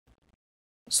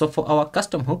So for our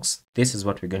custom hooks, this is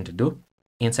what we're going to do.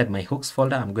 Inside my hooks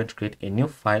folder, I'm going to create a new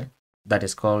file that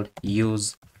is called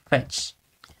useFetch.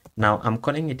 Now I'm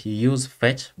calling it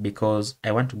useFetch because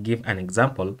I want to give an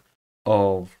example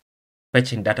of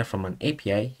fetching data from an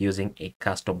API using a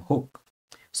custom hook.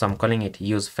 So I'm calling it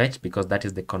useFetch because that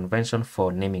is the convention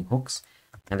for naming hooks.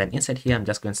 And then inside here, I'm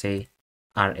just going to say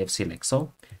RFC like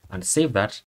so, and save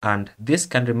that. And this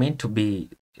can remain to be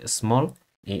small,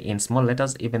 in small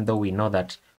letters, even though we know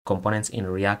that components in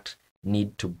React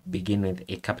need to begin with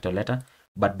a capital letter.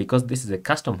 But because this is a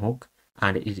custom hook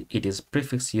and it is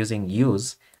prefixed using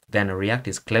use, then React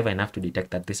is clever enough to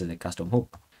detect that this is a custom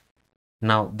hook.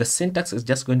 Now the syntax is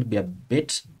just going to be a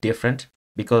bit different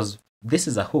because this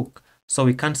is a hook, so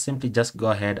we can't simply just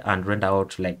go ahead and render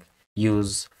out like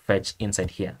use fetch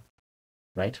inside here,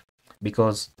 right?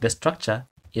 Because the structure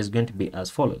is going to be as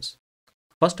follows.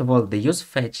 First of all, the use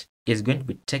fetch is going to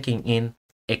be taking in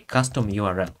a custom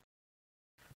URL.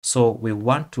 So we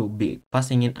want to be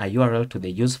passing in a URL to the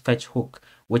use fetch hook,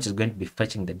 which is going to be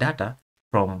fetching the data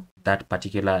from that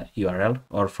particular URL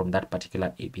or from that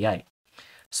particular API.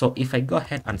 So if I go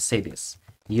ahead and say this,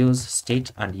 use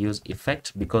state and use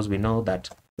effect, because we know that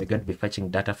we're going to be fetching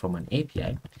data from an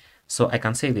API. So I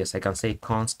can say this, I can say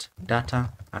const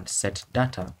data and set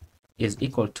data is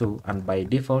equal to, and by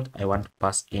default, I want to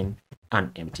pass in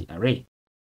an empty array.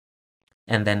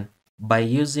 And then by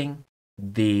using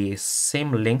the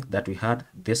same link that we had,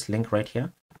 this link right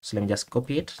here, so let me just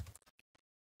copy it.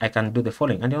 I can do the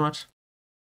following, and you know what?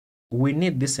 We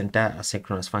need this entire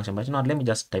asynchronous function, but you know what? Let me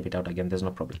just type it out again. There's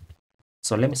no problem.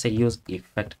 So let me say use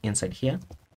effect inside here.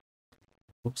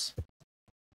 Oops.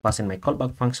 Pass in my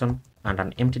callback function and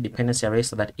an empty dependency array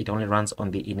so that it only runs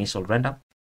on the initial render.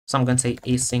 So I'm going to say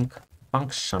async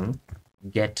function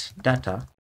get data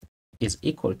is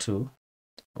equal to,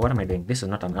 what am I doing? This is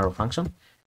not an arrow function.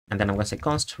 And then I'm going to say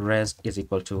const res is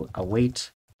equal to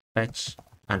await fetch,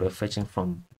 and we're fetching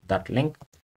from that link.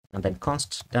 And then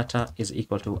const data is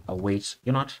equal to await.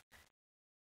 You know what?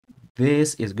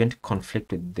 This is going to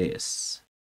conflict with this.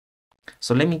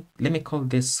 So let me call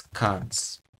this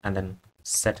cards and then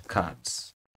set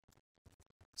cards.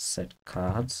 Set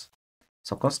cards.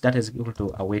 So const data is equal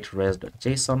to await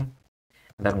res.json. And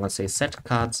then I'm going to say set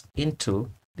cards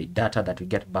into the data that we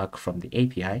get back from the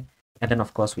API. And then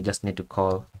of course we just need to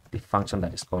call the function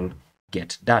that is called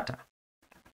get data.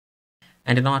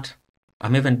 And you know what?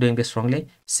 I'm even doing this wrongly.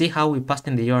 See how we passed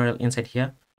in the URL inside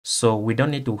here? So we don't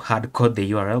need to hard code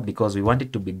the URL because we want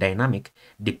it to be dynamic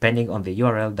depending on the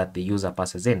URL that the user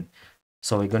passes in.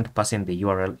 So we're going to pass in the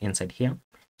URL inside here.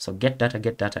 So get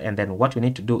data, and then what we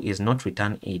need to do is not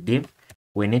return a div.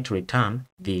 We need to return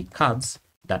the cards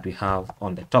that we have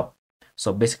on the top.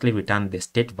 So basically return the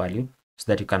state value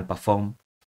so that you can perform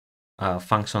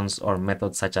functions or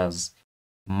methods such as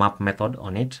map method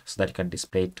on it so that you can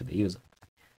display it to the user.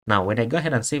 Now, when I go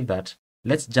ahead and save that,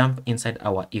 let's jump inside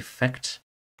our effect.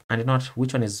 And you know what,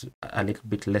 which one is a little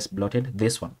bit less bloated?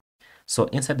 This one. So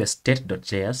inside the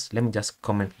state.js, let me just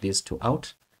comment these two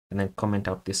out and then comment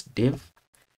out this div.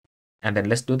 And then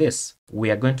let's do this.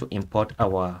 We are going to import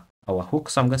our hook.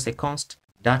 So I'm going to say const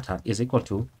data is equal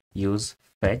to use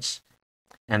fetch.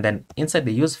 And then inside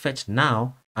the use fetch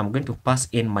now, I'm going to pass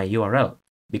in my URL,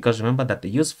 because remember that the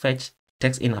use fetch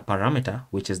takes in a parameter,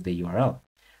 which is the URL.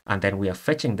 And then we are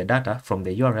fetching the data from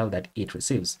the URL that it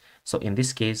receives. So in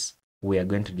this case, we are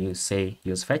going to say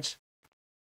use fetch.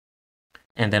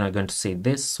 And then we're going to say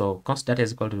this. So const data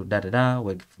is equal to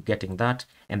we're getting that,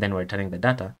 and then we're returning the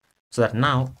data. So that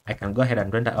now I can go ahead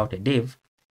and render out a div.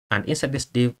 And inside this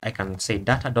div, I can say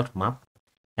data.map.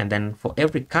 And then for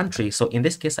every country, so in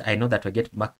this case, I know that we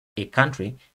get back a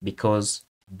country because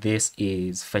this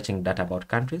is fetching data about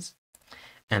countries.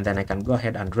 And then I can go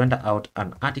ahead and render out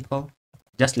an article,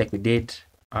 just like we did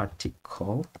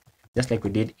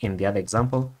in the other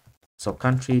example. So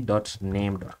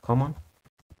country.name.common.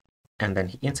 And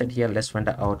then inside here, let's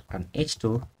render out an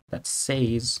h2 that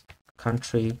says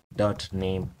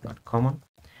country.name.common.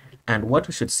 And what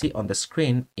we should see on the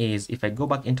screen is, if I go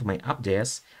back into my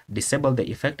app.js, disable the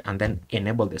effect and then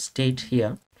enable the state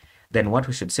here, then what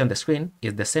we should see on the screen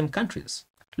is the same countries.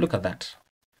 Look at that.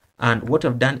 And what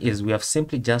we've done is we have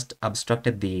simply just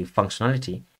abstracted the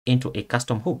functionality into a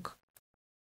custom hook.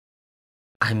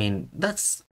 I mean,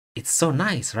 it's so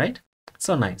nice, right?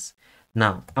 So nice.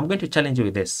 Now, I'm going to challenge you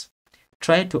with this.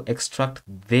 Try to extract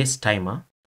this timer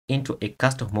into a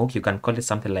custom hook. You can call it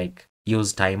something like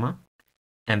use timer,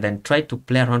 and then try to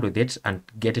play around with it and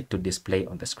get it to display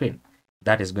on the screen.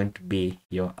 That is going to be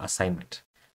your assignment.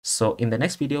 So in the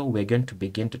next video, we're going to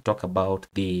begin to talk about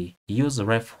the use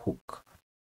ref hook.